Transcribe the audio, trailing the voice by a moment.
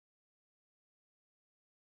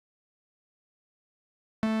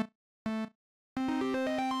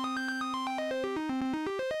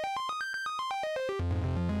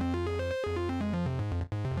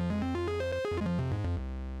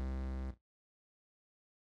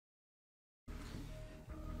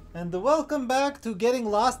And welcome back to Getting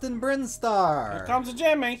Lost in Brinstar. Here comes a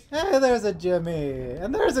Jimmy. Hey, there's a Jimmy.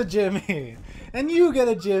 And there's a Jimmy. And you get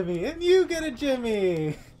a Jimmy. And you get a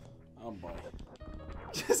Jimmy. Oh boy.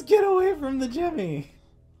 Just get away from the Jimmy.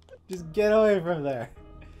 Just get away from there.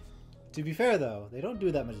 To be fair, though, they don't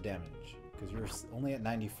do that much damage. Because you're only at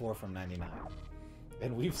 94 from 99.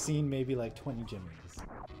 And we've seen maybe like 20 Jimmys.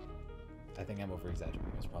 I think I'm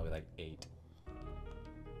over-exaggerating. It's probably like 8.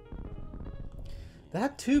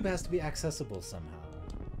 That tube has to be accessible somehow.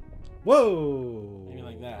 Whoa! Maybe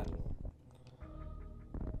like that.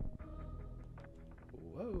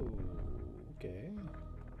 Whoa. Okay.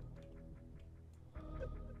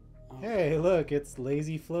 Oh. Hey, look, it's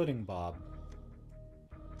Lazy Floating Bob.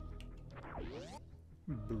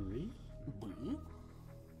 Bree? Bree?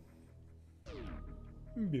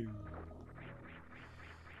 Boo.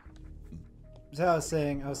 So I was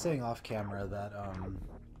saying off camera that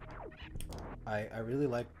I really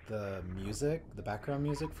liked the music, the background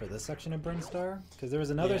music for this section of Brinstar, because there was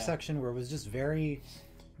another section where it was just very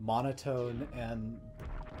monotone and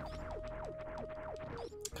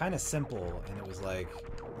kind of simple, and it was like,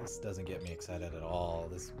 this doesn't get me excited at all.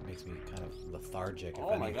 This makes me kind of lethargic.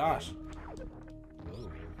 Oh my gosh! Whoa.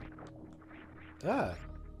 Ah,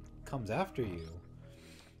 comes after you.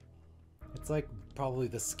 It's like probably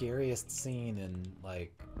the scariest scene in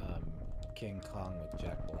like King Kong with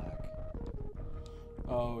Jack Black.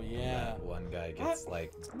 Oh yeah. That one guy gets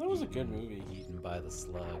like that was a good movie. Eaten by the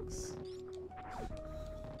slugs.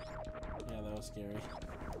 Yeah, that was scary.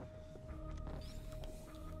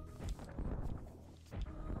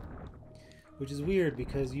 Which is weird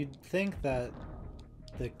because you'd think that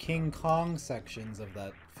the King Kong sections of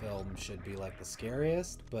that film should be like the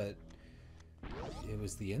scariest, but it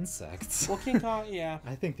was the insects. Well, King Kong, yeah.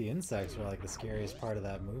 I think the insects were like the scariest part of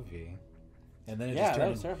that movie. And then it Yeah, just turned,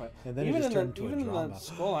 that was terrifying. and then Even it just turned in into a drama. the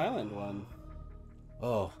Skull Island one.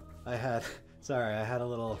 Oh, I had a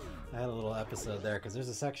little episode there because there's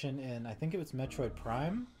a section in, I think it was Metroid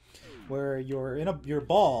Prime, where you're in your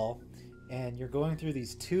ball and you're going through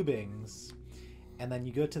these tubings, and then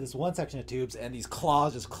you go to this one section of tubes and these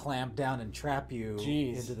claws just clamp down and trap you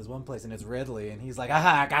into this one place, and it's Ridley, and he's like,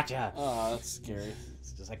 "Aha, gotcha!" Oh, that's scary.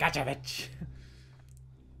 It's just like, "Gotcha, bitch."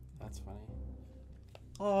 That's funny.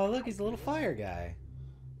 Oh, look, he's a little fire guy.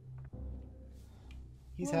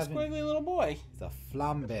 He's Little having squiggly little boy. He's a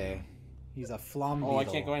flambe. He's a flam Oh, I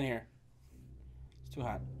beetle. can't go in here. It's too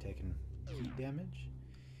hot. Taking heat damage.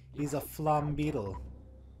 He's a flam beetle.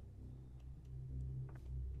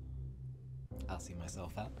 I'll see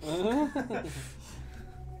myself out.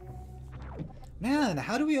 Man,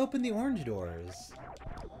 how do we open the orange doors?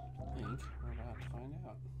 I think we're about to find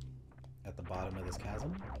out. At the bottom of this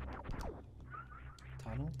chasm?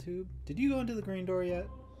 Tunnel tube? Did you go into the green door yet?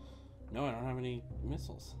 No, I don't have any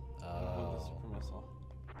missiles. I don't have the super missile.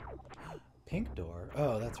 Pink door?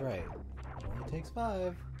 Oh, that's right. It only takes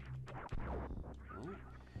 5. Oh.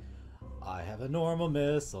 I have a normal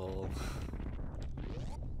missile.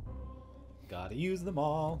 Gotta use them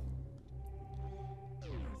all.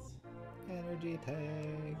 Energy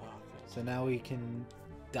tank. Oh, So now we can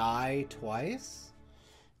die twice?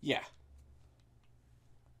 yeah.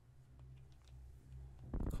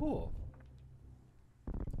 Cool.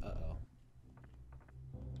 Uh-oh.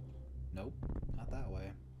 Nope, not that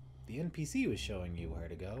way. The NPC was showing you where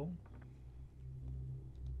to go.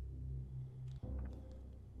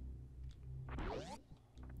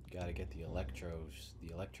 Gotta get the electro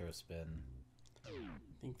spin. I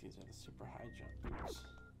think these are the super high jump boots.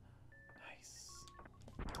 Nice.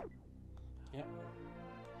 Yep.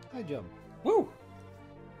 High jump. Woo!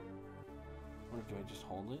 Or do I just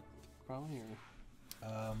hold it? Probably,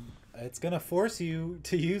 or... It's gonna force you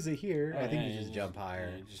to use it here. Oh, I think yeah, you just jump higher.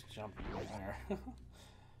 Yeah, you just jump higher.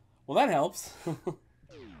 Well, that helps.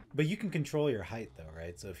 But you can control your height though,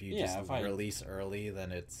 right? So if you Yeah, just if I- release early,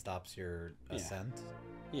 then it stops your Yeah. ascent.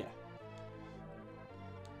 Yeah.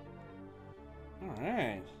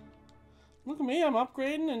 Alright. Look at me, I'm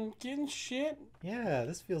upgrading and getting shit. Yeah,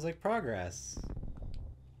 this feels like progress.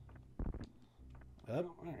 Up.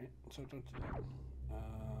 Oh, alright, so don't do that.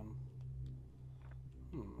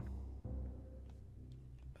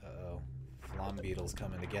 Uh-oh. Flam beetle's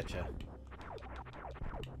coming to get you.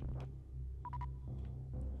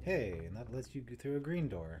 Hey, and that lets you go through a green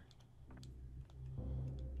door.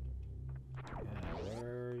 Yeah,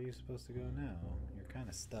 where are you supposed to go now? You're kind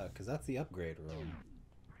of stuck, because that's the upgrade room.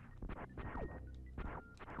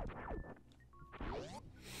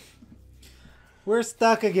 We're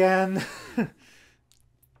stuck again.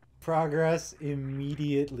 Progress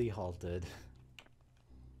immediately halted.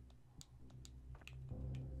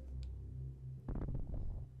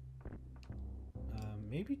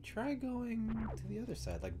 Maybe try going to the other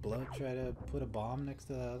side. Like try to put a bomb next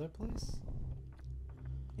to the other place?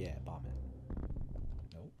 Yeah, bomb it.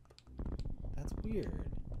 Nope. That's weird.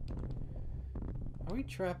 Are we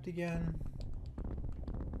trapped again?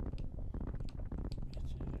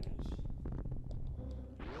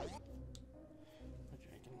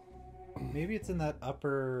 Maybe it's in that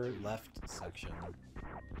upper left section.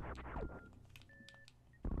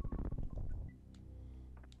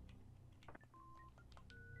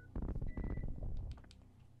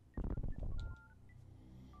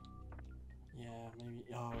 Yeah, maybe.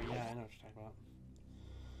 Oh, yeah, I know what you're talking about.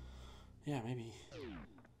 Yeah, maybe.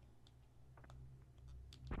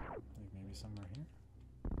 Like maybe somewhere here?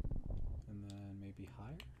 And then maybe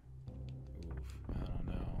higher? Oof, I don't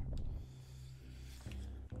know.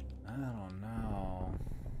 I don't know.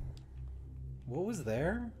 What was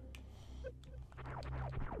there?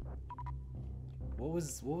 What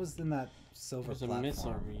was in that silver There's platform? a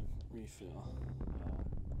missile refill. Oh.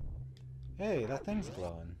 Hey, that thing's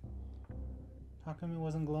glowing. How come it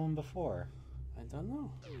wasn't glowing before? I don't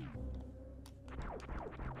know.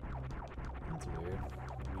 That's weird.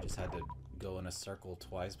 We just had to go in a circle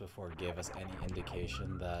twice before it gave us any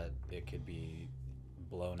indication that it could be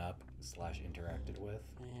blown up / interacted with.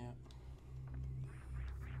 Yeah.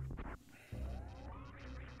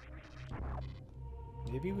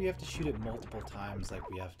 Maybe we have to shoot it multiple times, like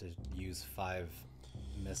we have to use 5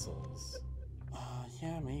 missiles.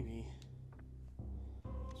 Yeah, maybe.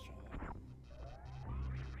 Let's try that.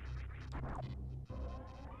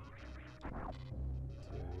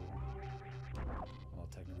 2. Well,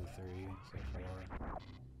 technically 3, so 4,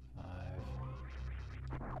 5.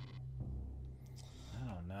 I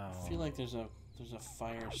don't know. I feel like there's a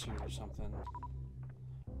fire suit or something.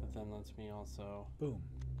 But then lets me also Boom.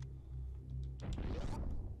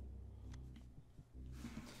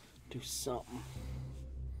 do something.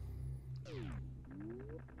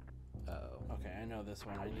 Uh-oh. Okay, I know this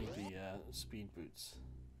one. I need the speed boots.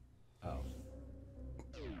 Oh.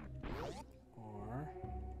 Or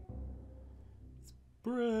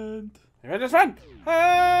Brent. here, just run!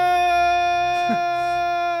 Ah!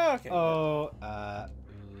 Okay. Oh,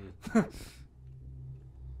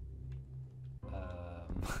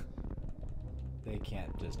 they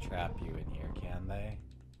can't just trap you in here, can they?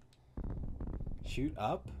 Shoot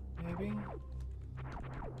up, maybe?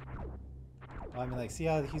 Well, I mean, like, see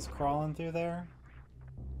how he's crawling through there?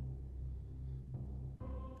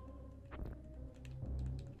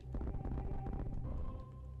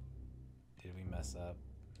 Did we mess up?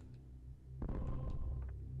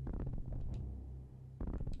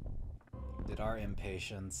 Did our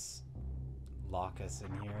impatience lock us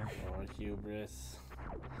in here? Or hubris.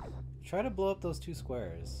 Try to blow up those 2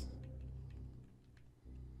 squares.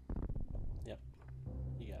 Yep.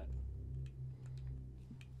 You got it.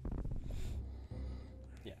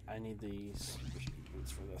 Yeah, I need the super speed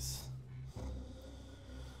boots for this.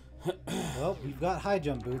 Well, we've got high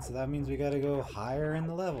jump boots, so that means we gotta go higher in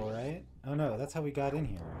the level, right? Oh no, that's how we got in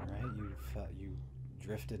here, right? You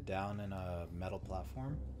drifted down in a metal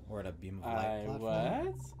platform? Or in a beam of light platform?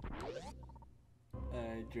 What?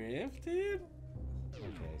 I drifted?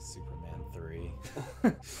 Okay, Superman 3.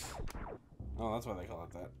 Oh, that's why they call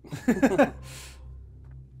it that.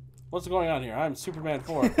 What's going on here? I'm Superman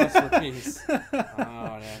 4, plus the piece. Oh,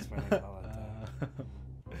 that's why they call it that.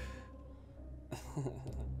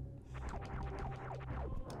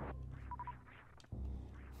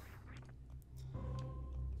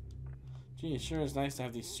 Gee, it sure is nice to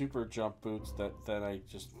have these super jump boots that I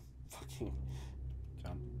just fucking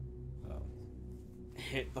Jump. Oh.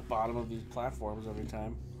 hit the bottom of these platforms every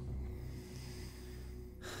time.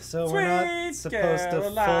 So Sweet we're not supposed to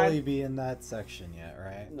Caroline. fully be in that section yet,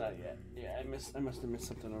 right? Not yet. Yeah, I must have missed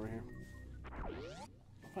something over here.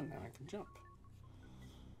 Oh, now I can jump.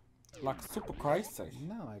 Like super crazy.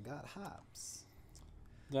 No, I got hops.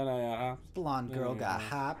 Then I got hops. Blonde girl Yeah. got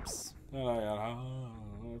hops. Then I got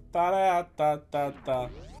hops. Da da da da.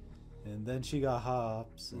 And then she got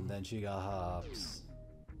hops. And then she got hops.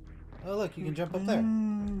 Oh, look, you can jump up there.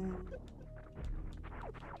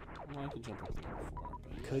 Well, I could jump up there before,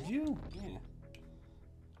 but Could you? yeah.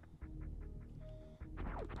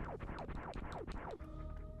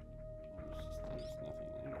 There's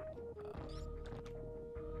nothing there.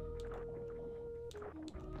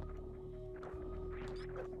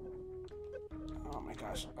 Oh my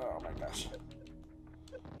gosh. Oh my gosh.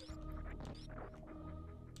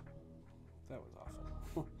 That was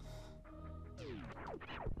awful.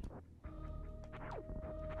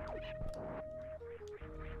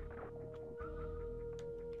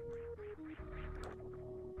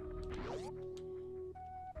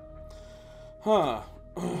 Huh.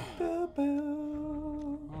 Well,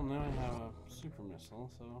 now I have a super missile,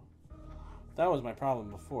 so that was my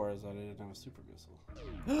problem before, is that I didn't have a super missile.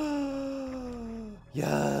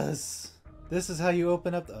 Yes! This is how you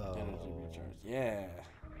open up the... Energy recharge. Yeah.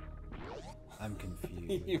 I'm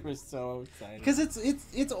confused. You were so excited. Because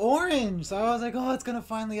it's orange, so I was like, oh, it's gonna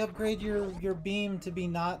finally upgrade your beam to be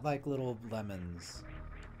not like little lemons.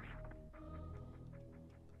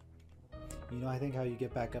 You know, I think how you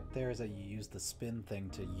get back up there is that you use the spin thing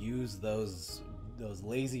to use those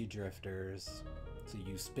lazy drifters. So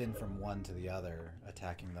you spin from one to the other,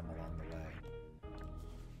 attacking them along the way.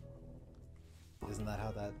 Isn't that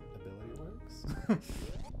how that ability works? Can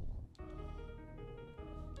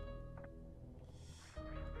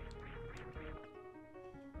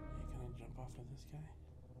I jump off of this guy?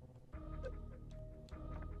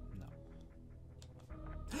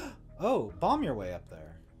 No. Oh, bomb your way up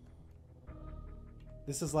there.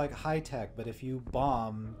 This is like high tech, but if you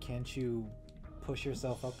bomb, can't you push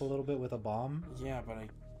yourself up a little bit with a bomb? Yeah, but I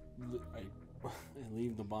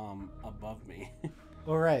leave the bomb above me.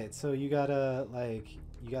 All right, so you gotta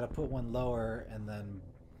put one lower and then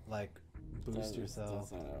like boost yourself.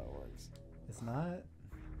 That's not how it works. It's not,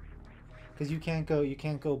 because you can't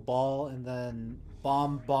go ball and then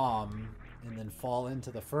bomb and then fall into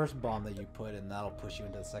the first bomb that you put, and that'll push you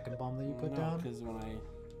into the second bomb that you put down. Because when I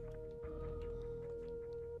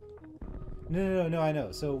No, I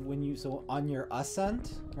know. So on your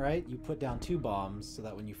ascent, right, you put down 2 bombs so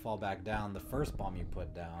that when you fall back down, the first bomb you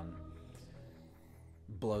put down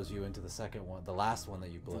blows you into the second one, the last one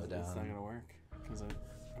that you blow down. It's not gonna work because I'm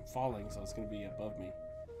falling, so it's gonna be above me.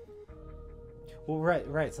 Well,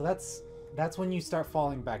 right. So that's when you start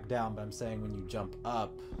falling back down. But I'm saying when you jump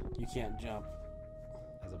up, You can't jump.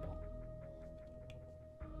 as a ball.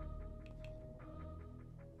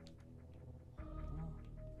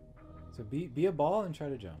 So be a ball and try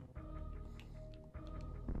to jump.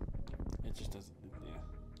 It just doesn't. Yeah.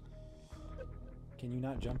 Can you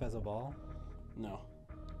not jump as a ball? No.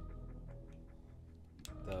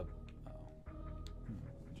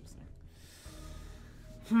 Interesting.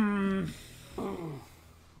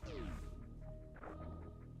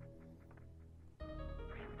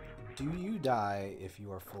 Do you die if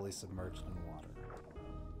you are fully submerged in water?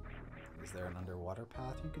 Is there an underwater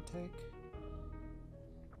path you could take?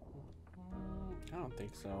 I don't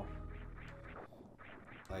think so.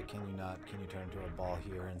 Like, can you turn into a ball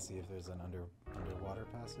here and see if there's an underwater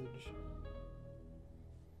passage?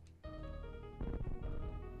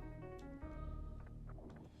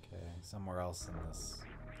 Okay, somewhere else in this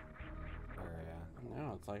area.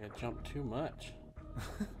 No, it's like I jumped too much.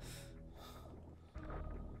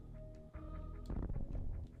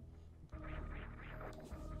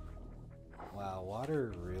 Wow,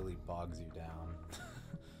 water really bogs you down.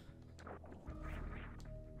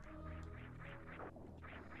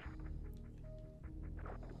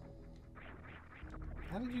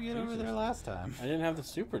 How did you get over there last time? I didn't have the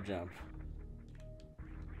super jump.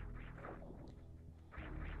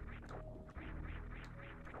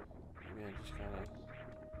 Maybe I just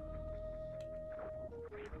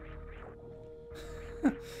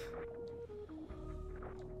gotta...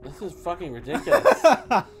 This is fucking ridiculous.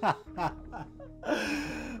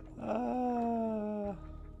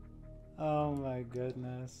 Oh my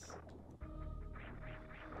goodness.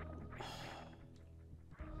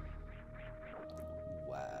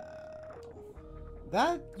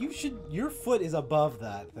 That, your foot is above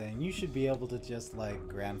that thing. You should be able to just, like,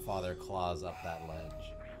 grandfather claws up that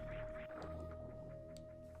ledge.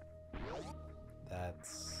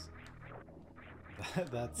 That's...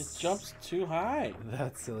 It jumps too high.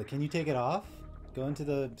 That's silly. Can you take it off? Go into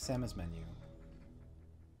the Samus menu.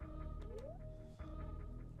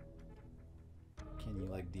 Can you,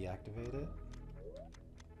 like, deactivate it?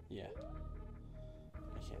 Yeah.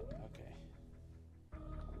 I can't. Okay.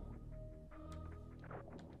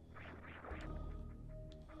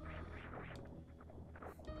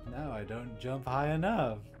 No, I don't jump high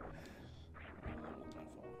enough.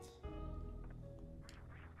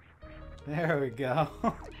 There we go.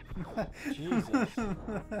 Jesus.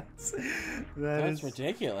 That's is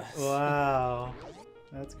ridiculous. Wow.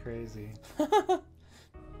 That's crazy.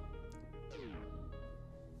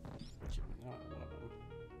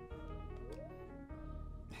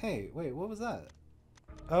 Hey, wait, what was that?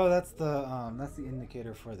 Oh, that's the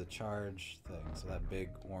indicator for the charge thing. So that big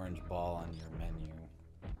orange ball on your menu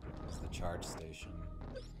is the charge station.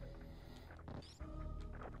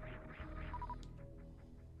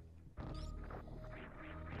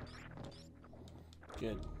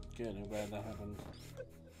 Good. I'm glad that happened.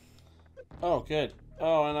 Oh, good.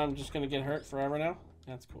 Oh, and I'm just gonna get hurt forever now?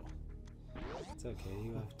 That's cool. It's okay.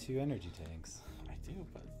 You have 2 energy tanks. I do,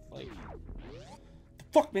 but like, the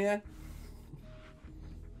fuck, man.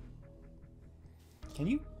 Can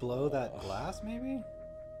you blow that glass, maybe?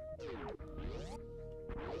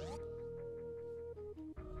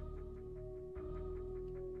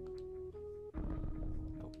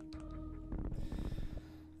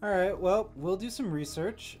 Alright, well, we'll do some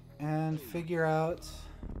research and figure out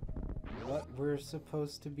what we're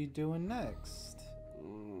supposed to be doing next.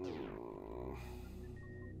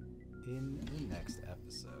 In the next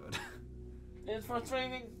episode. It's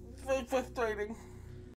frustrating. Very frustrating.